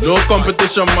 No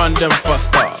competition man, them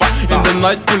faster. In the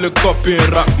night pull ik op in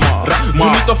Rakma. Doe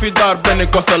niet of je daar bent,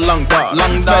 ik was al lang daar.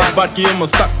 Vijf barkie in mijn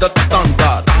zak, dat is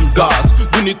standaard. Gas,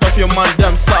 doe niet of je man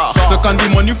dem saag. Ze kan die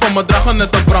money van me dragen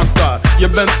net een brandkaart. Je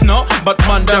bent snel, but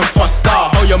man dem faster.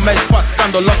 Hou je meid vast,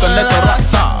 kan de lokken net een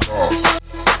rasta.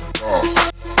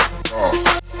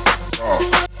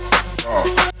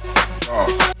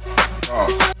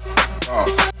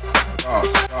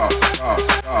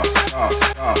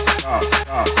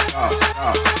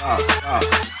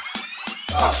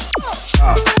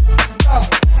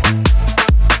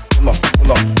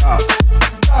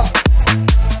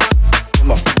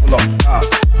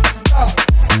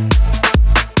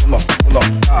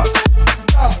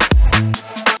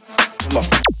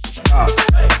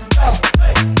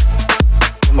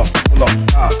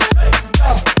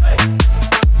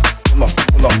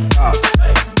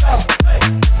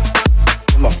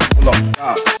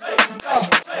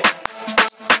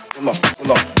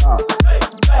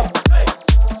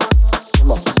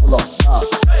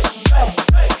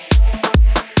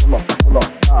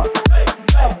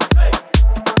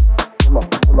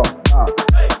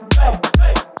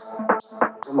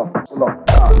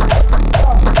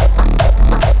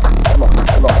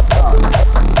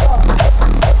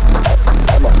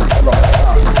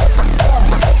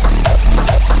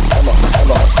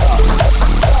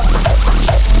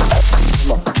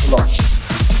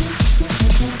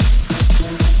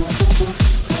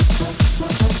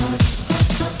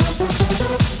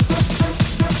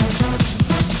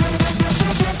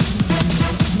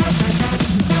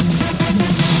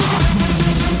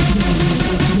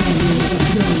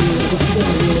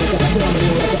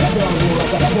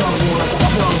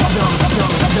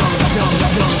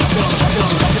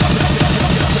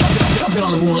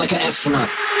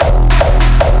 front.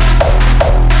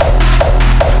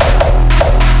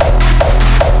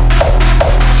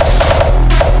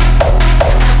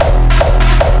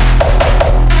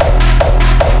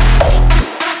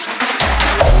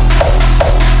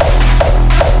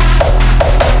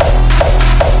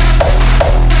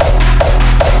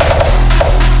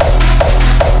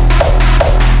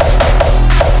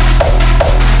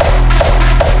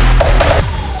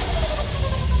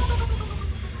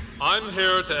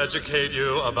 To educate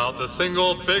you about the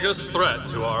single biggest threat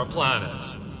to our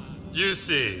planet. You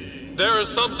see, there is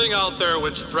something out there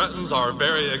which threatens our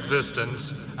very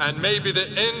existence and may be the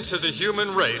end to the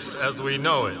human race as we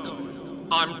know it.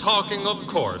 I'm talking, of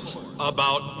course,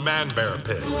 about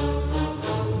Man-Bear-Pig.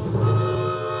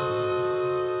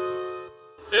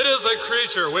 It is a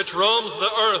creature which roams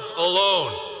the earth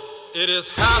alone. It is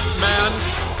half man,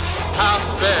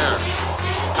 half bear,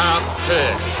 half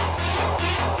pig.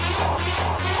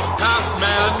 Half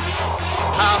man,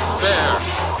 half bear,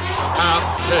 half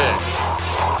pig.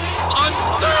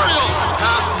 Unburial!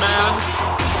 Half man,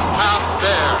 half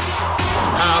bear,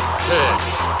 half pig.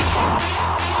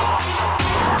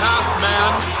 Half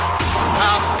man,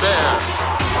 half bear,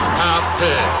 half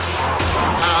pig.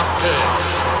 Half pig,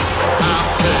 half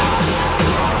pig, half pig,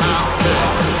 half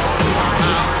pig,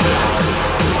 half pig,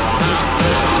 half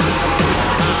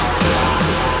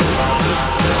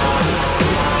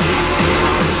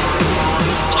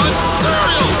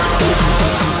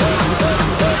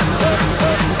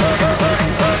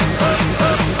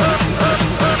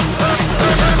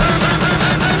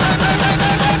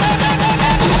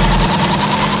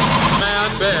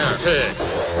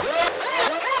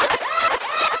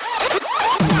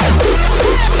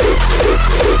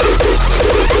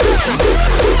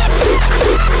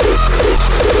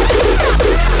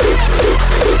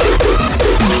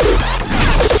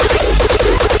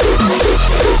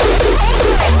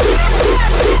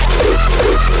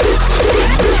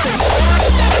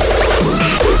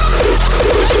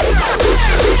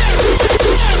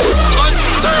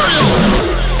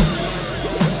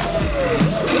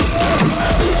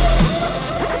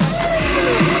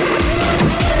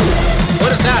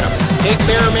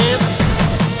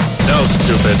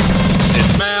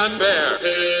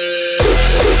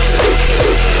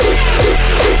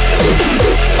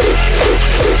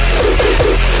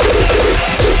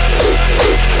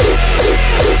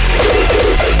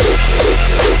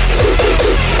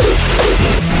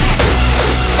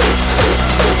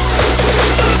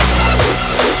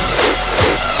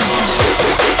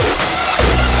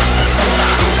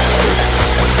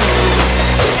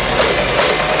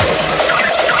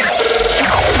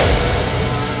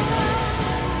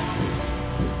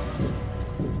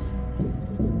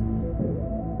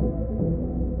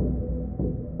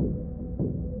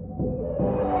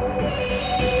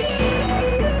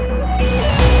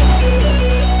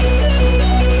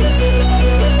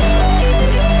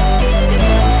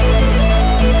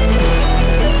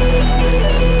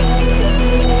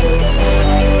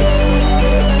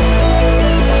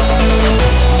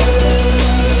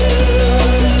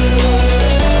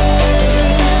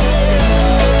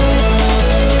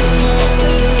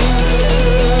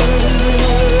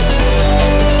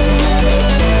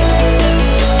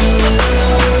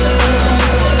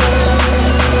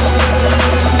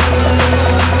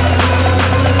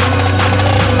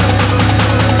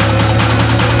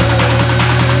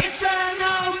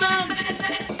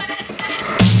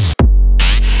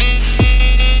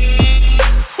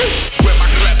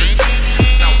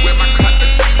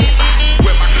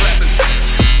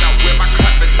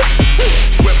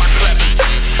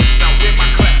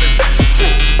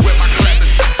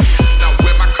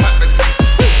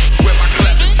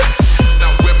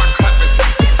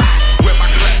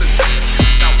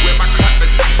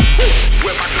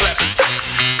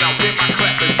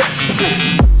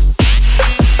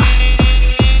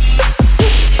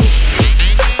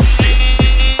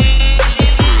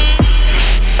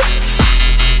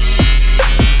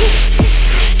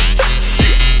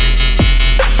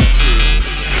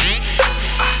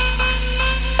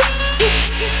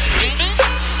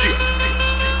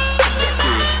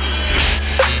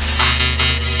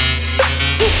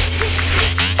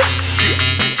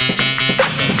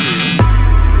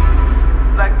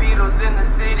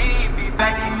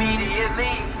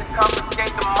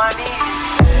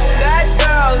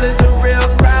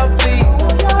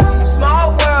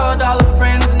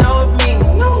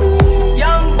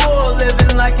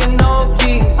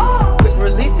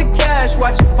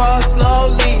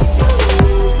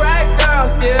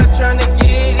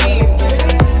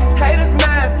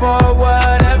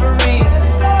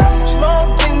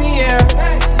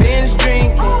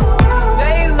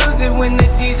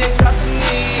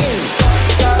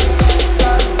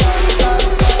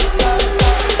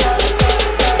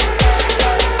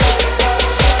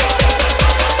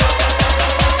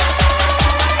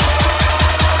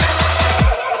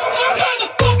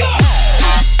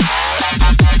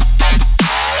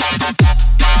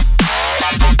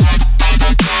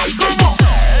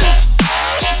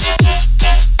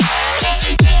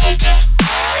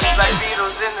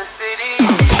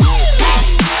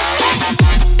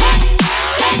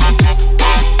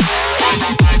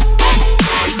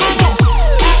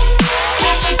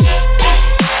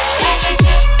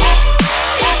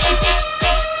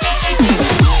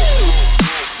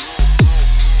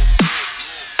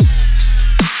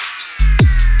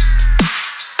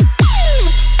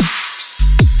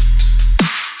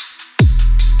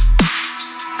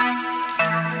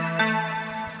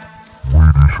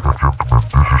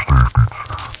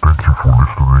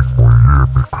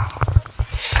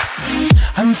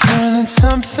I'm feeling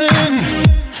something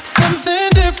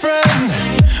different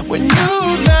when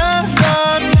you left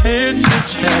our picture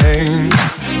change.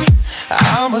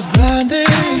 I was blinded,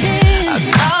 I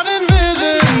not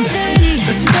envisioned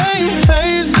the same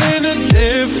face in a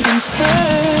different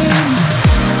frame.